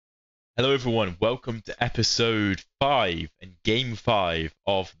Hello everyone, welcome to episode 5 and game 5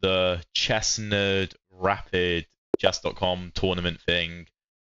 of the thechessnerd rapid chess.com tournament thing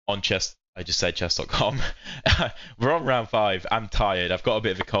on chess. I just said chess.com. We're on round 5. I'm tired. I've got a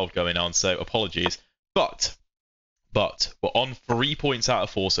bit of a cold going on, so apologies. But we're on 3 points out of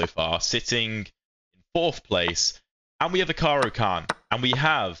 4 so far, sitting in 4th place, and we have a Caro Kann, and we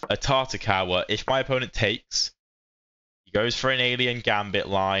have a Tartakower. If my opponent takes, he goes for an Alien Gambit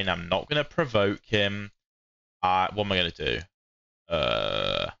line. I'm not going to provoke him. What am I going to do?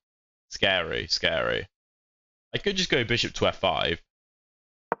 Scary. I could just go bishop to f5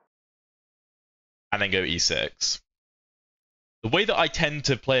 and then go e6. The way that I tend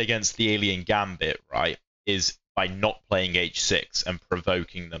to play against the Alien Gambit, right, is by not playing h6 and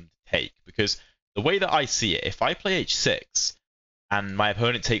provoking them to take. Because the way that I see it, if I play h6 and my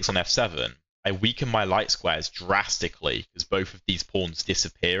opponent takes on f7, I weaken my light squares drastically because both of these pawns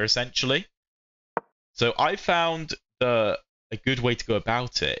disappear essentially. So I found a good way to go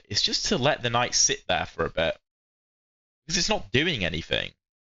about it is just to let the knight sit there for a bit, because it's not doing anything.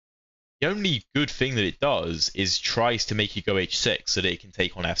 The only good thing that it does is tries to make you go h6 so that it can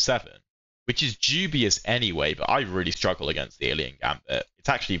take on f7, which is dubious anyway, but I really struggle against the Alien Gambit. It's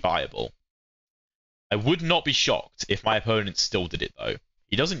actually viable. I would not be shocked if my opponent still did it though.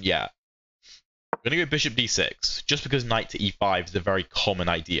 He doesn't yet. I'm going to go bishop d6, just because knight to e5 is a very common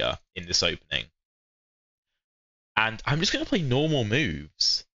idea in this opening. And I'm just going to play normal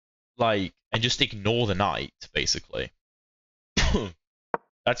moves, and just ignore the knight, basically.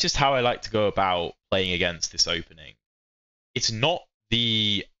 That's just how I like to go about playing against this opening. It's not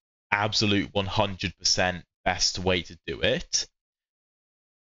the absolute 100% best way to do it,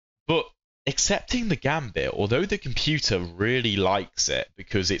 but accepting the gambit, although the computer really likes it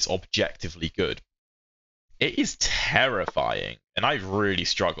because it's objectively good, it is terrifying, and I really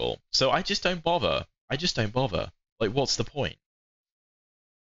struggle. So I just don't bother. Like, what's the point?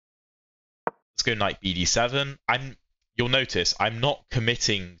 Let's go knight bd7. You'll notice I'm not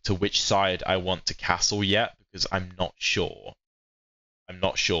committing to which side I want to castle yet because I'm not sure. And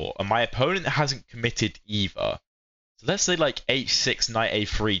my opponent hasn't committed either. So let's say like h6, knight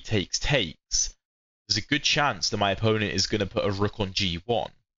a3 takes. There's a good chance that my opponent is going to put a rook on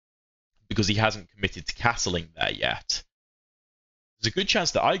g1 because he hasn't committed to castling there yet. There's a good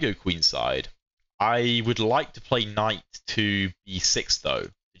chance that I go queenside. I would like to play knight to b6 though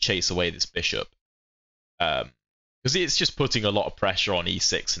to chase away this bishop. Because it's just putting a lot of pressure on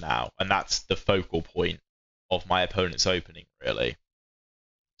e6 now, and that's the focal point of my opponent's opening, really,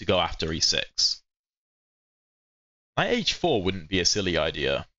 to go after e6. Knight h4 wouldn't be a silly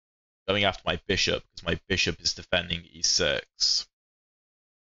idea, going after my bishop, because my bishop is defending e6.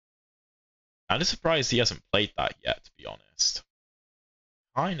 I'm surprised he hasn't played that yet, to be honest.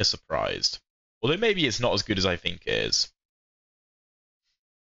 Kinda surprised. Although maybe it's not as good as I think it is.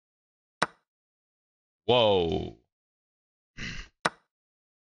 Whoa.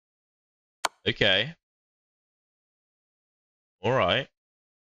 Okay. Alright.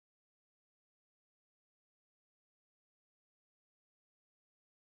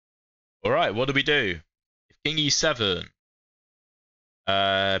 Alright, what do we do? If king e7,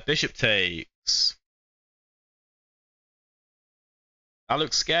 bishop takes. That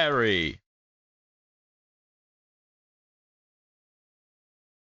looks scary.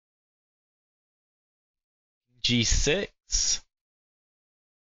 G6.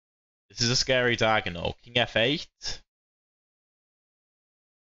 This is a scary diagonal. King f8.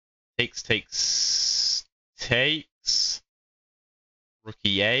 Takes. Rook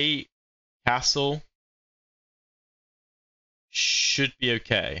e8. Castle. Should be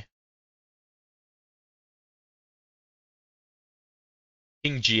okay.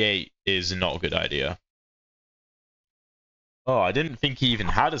 King g8 is not a good idea. Oh, I didn't think he even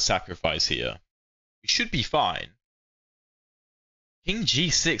had a sacrifice here. We should be fine. King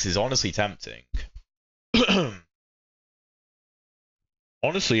g6 is honestly tempting.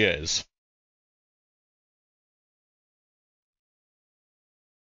 Honestly is.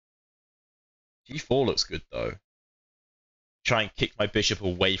 g4 looks good though. Try and kick my bishop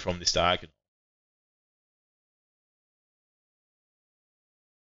away from this diagonal.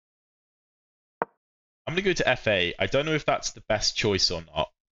 I'm going to go to f8. I don't know if that's the best choice or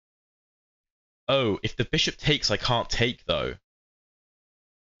not. Oh, if the bishop takes, I can't take though.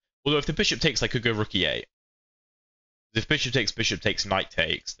 Although if the bishop takes, I could go rook e8. If bishop takes, knight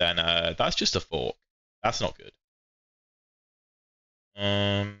takes, then that's just a fork. That's not good.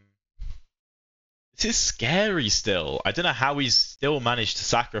 This is scary still. I don't know how he's still managed to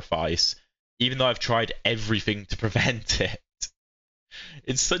sacrifice, even though I've tried everything to prevent it.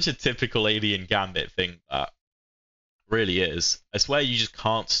 It's such a typical Alien Gambit thing that really is. I swear you just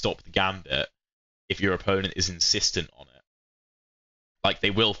can't stop the Gambit if your opponent is insistent on it. Like,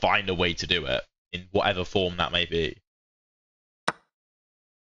 they will find a way to do it in whatever form that may be.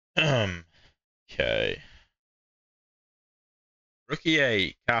 Okay. Rook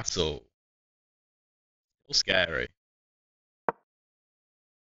e8, castle. Still scary.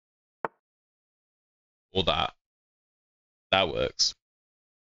 Or that. That works.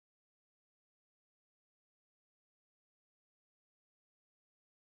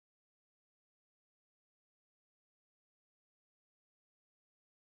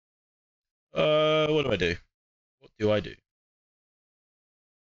 What do I do? What do I do?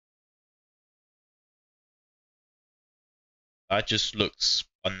 That just looks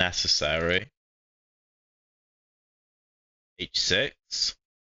unnecessary. H6.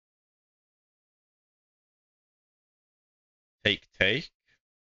 Take, take.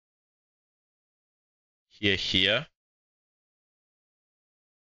 Here, here.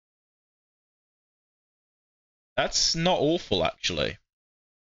 That's not awful, actually.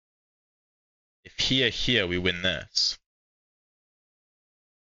 If here, here, we win this.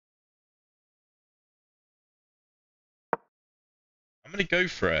 I'm going to go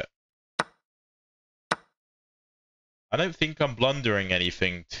for it. I don't think I'm blundering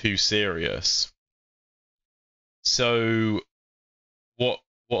anything too serious. So, what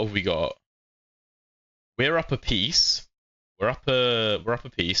have we got? We're up a piece. We're up a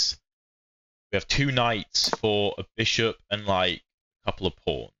piece. We have 2 knights for a bishop and like a couple of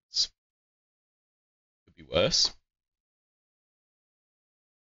pawns. Could be worse.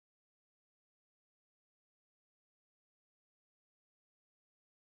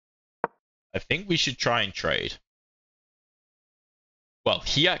 I think we should try and trade. Well,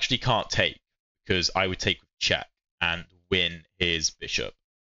 he actually can't take because I would take with check and win his bishop.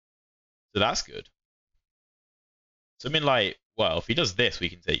 So that's good. So I mean, like, well, if he does this, we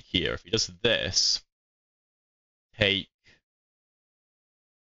can take here. If he does this, take,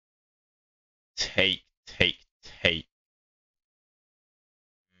 take, take, take.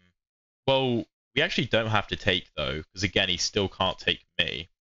 Well, we actually don't have to take, though, because, again, he still can't take me.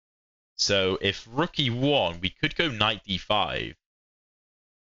 So if rook e1, we could go knight d5 and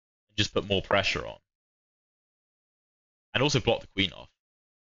just put more pressure on. And also block the queen off.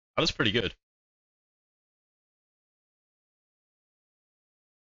 That was pretty good.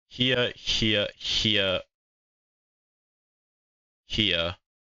 Here, here, here, here.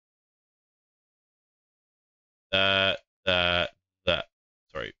 There.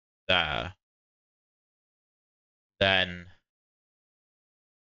 Sorry, there. Then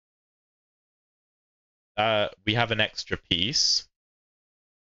we have an extra piece.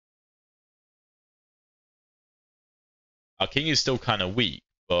 Our king is still kind of weak,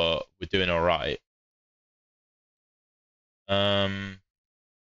 but we're doing all right. I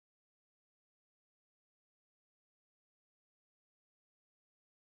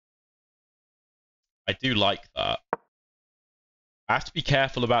do like that. I have to be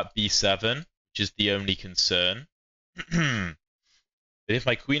careful about b7, which is the only concern. But if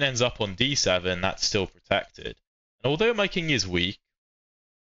my queen ends up on d7, that's still protected. And although my king is weak,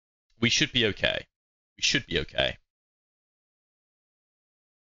 we should be okay. We should be okay.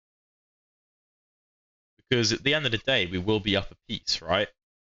 Because at the end of the day, we will be up a piece, right?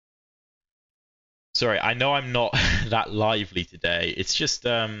 Sorry, I know I'm not that lively today. It's just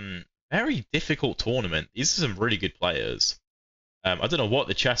very difficult tournament. These are some really good players. I don't know what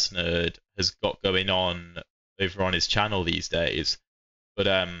the chess nerd has got going on over on his channel these days,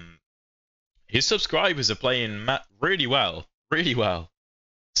 but his subscribers are playing really well, really well.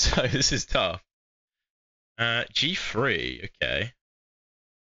 So this is tough. G3, okay.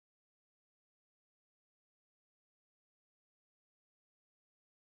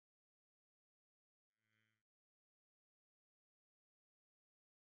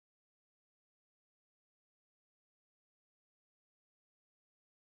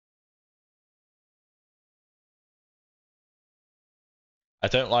 I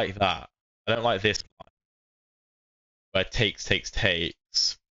don't like that. I don't like this one, where takes, takes,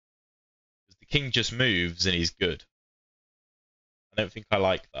 takes. The king just moves and he's good. I don't think I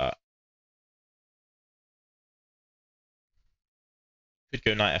like that. Could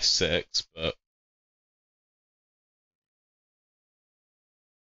go knight f6, but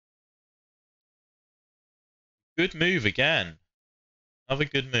good move again. Another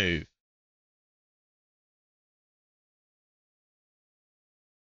good move.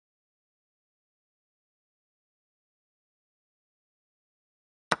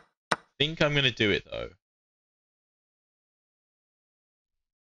 I think I'm going to do it though.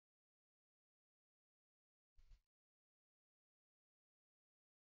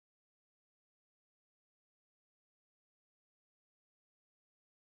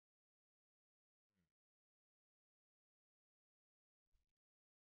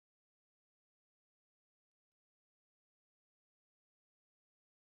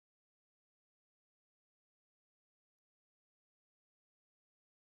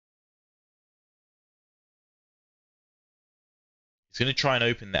 going to try and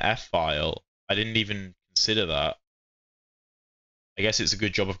open the F file. I didn't even consider that. I guess it's a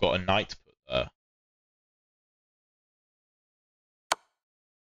good job I've got a knight to put there.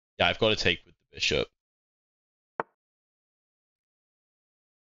 Yeah, I've got to take with the bishop.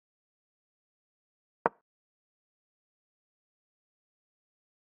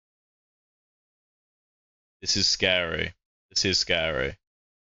 This is scary. This is scary.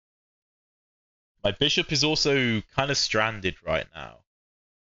 My bishop is also kind of stranded right now,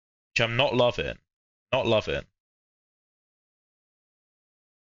 which I'm not loving. Not loving.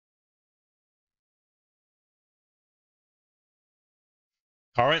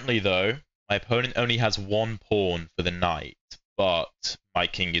 Currently, though, my opponent only has one pawn for the knight, but my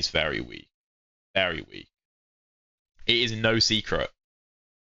king is very weak. Very weak. It is no secret.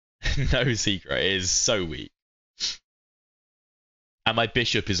 No secret. It is so weak. And my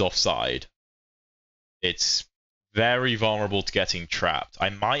bishop is offside. It's very vulnerable to getting trapped. I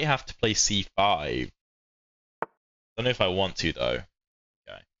might have to play c5. Don't know if I want to, though.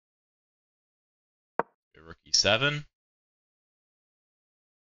 Okay. Rook e7.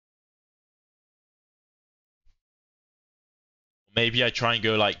 Maybe I try and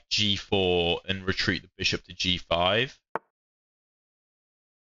go like g4 and retreat the bishop to g5.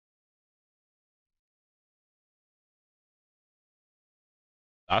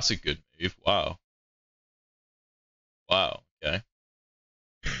 That's a good move. Wow. Wow. Okay.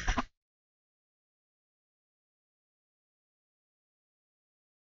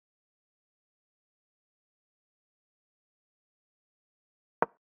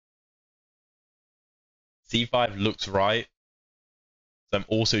 c5 looks right. So I'm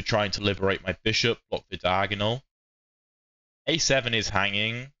also trying to liberate my bishop, block the diagonal. a7 is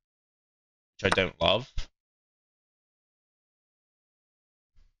hanging, which I don't love.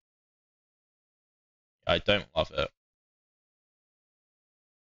 I don't love it.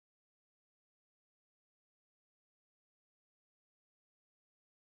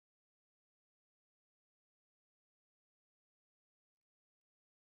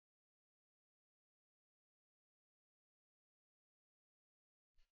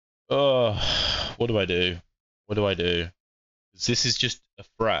 What do I do? What do I do? This is just a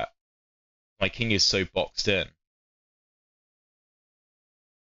threat. My king is so boxed in.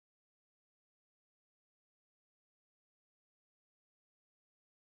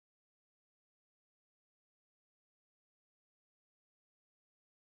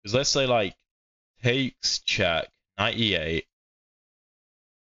 Because let's say like takes check, knight e8,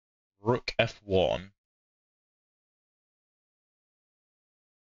 rook f1.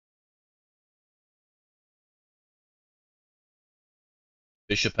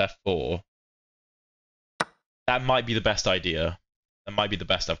 Bishop f4. That might be the best idea. That might be the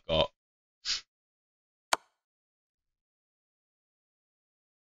best I've got.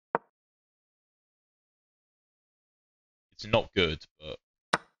 It's not good, but...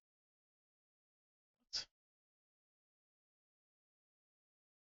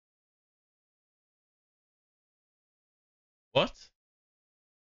 What?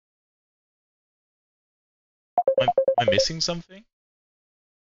 Am I missing something?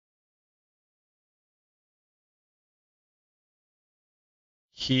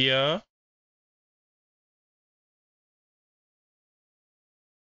 Here.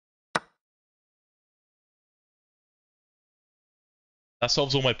 That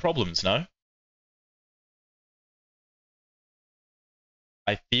solves all my problems, no?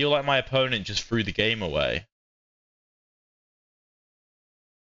 I feel like my opponent just threw the game away.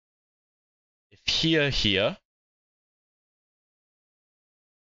 If here,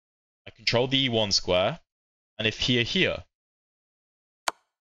 I control the e1 square, and if here.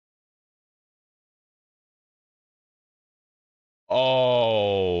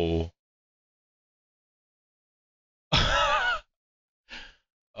 Oh.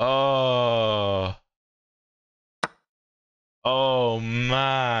 Oh. Oh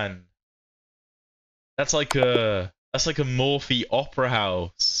man. That's like a Morphe opera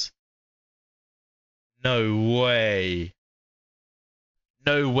house. No way.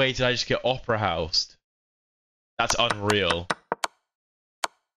 No way did I just get opera housed. That's unreal.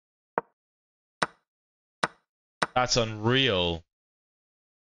 That's unreal.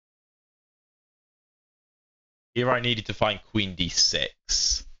 Here I needed to find queen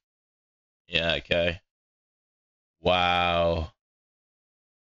d6. Yeah, okay. Wow.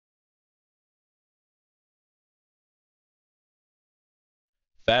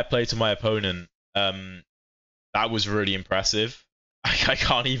 Fair play to my opponent. That was really impressive. I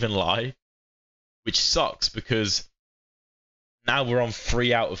can't even lie. Which sucks because now we're on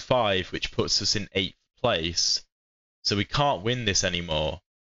 3 out of 5, which puts us in 8th place. So we can't win this anymore.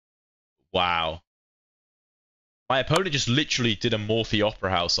 Wow. My opponent just literally did a Morphe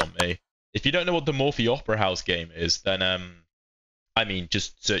Opera House on me. If you don't know what the Morphe Opera House game is, then, I mean,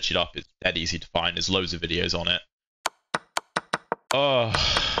 just search it up. It's dead easy to find. There's loads of videos on it. Oh.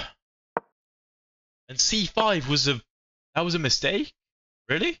 And c5 was that was a mistake?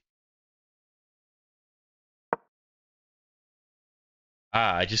 Really?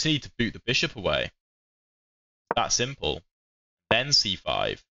 Ah, I just need to boot the bishop away. That simple. Then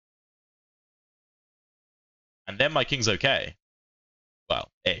c5. And then my king's okay. Well,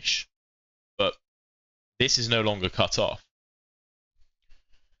 ish. But this is no longer cut off.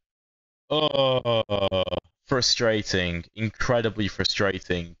 Oh, frustrating. Incredibly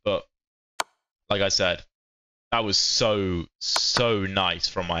frustrating. But, like I said, that was so nice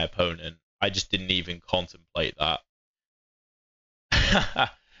from my opponent. I just didn't even contemplate that.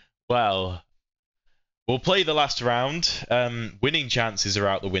 Well, we'll play the last round. Winning chances are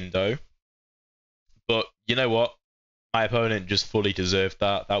out the window. But you know what? My opponent just fully deserved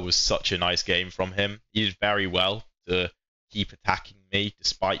that. That was such a nice game from him. He did very well to keep attacking me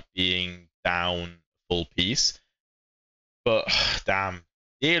despite being down full piece. But damn,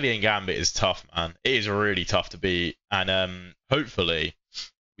 the Alien Gambit is tough, man. It is really tough to beat. And hopefully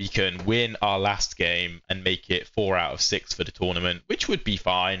we can win our last game and make it 4 out of 6 for the tournament, which would be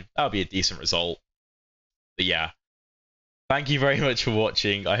fine. That would be a decent result. But yeah. Thank you very much for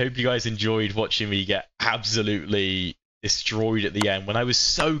watching. I hope you guys enjoyed watching me get absolutely destroyed at the end when I was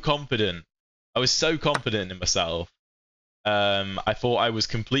so confident. I was so confident in myself. I thought I was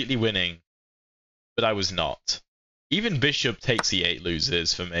completely winning, but I was not. Even bishop takes e8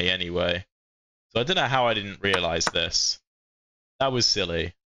 loses for me anyway. So I don't know how I didn't realize this. That was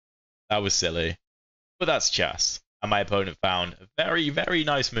silly. That was silly. But that's chess. And my opponent found a very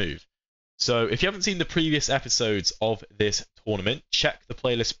nice move. So if you haven't seen the previous episodes of this tournament, check the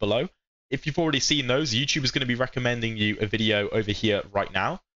playlist below. If you've already seen those, YouTube is going to be recommending you a video over here right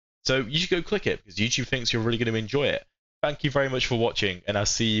now. So you should go click it because YouTube thinks you're really going to enjoy it. Thank you very much for watching, and I'll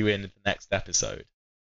see you in the next episode.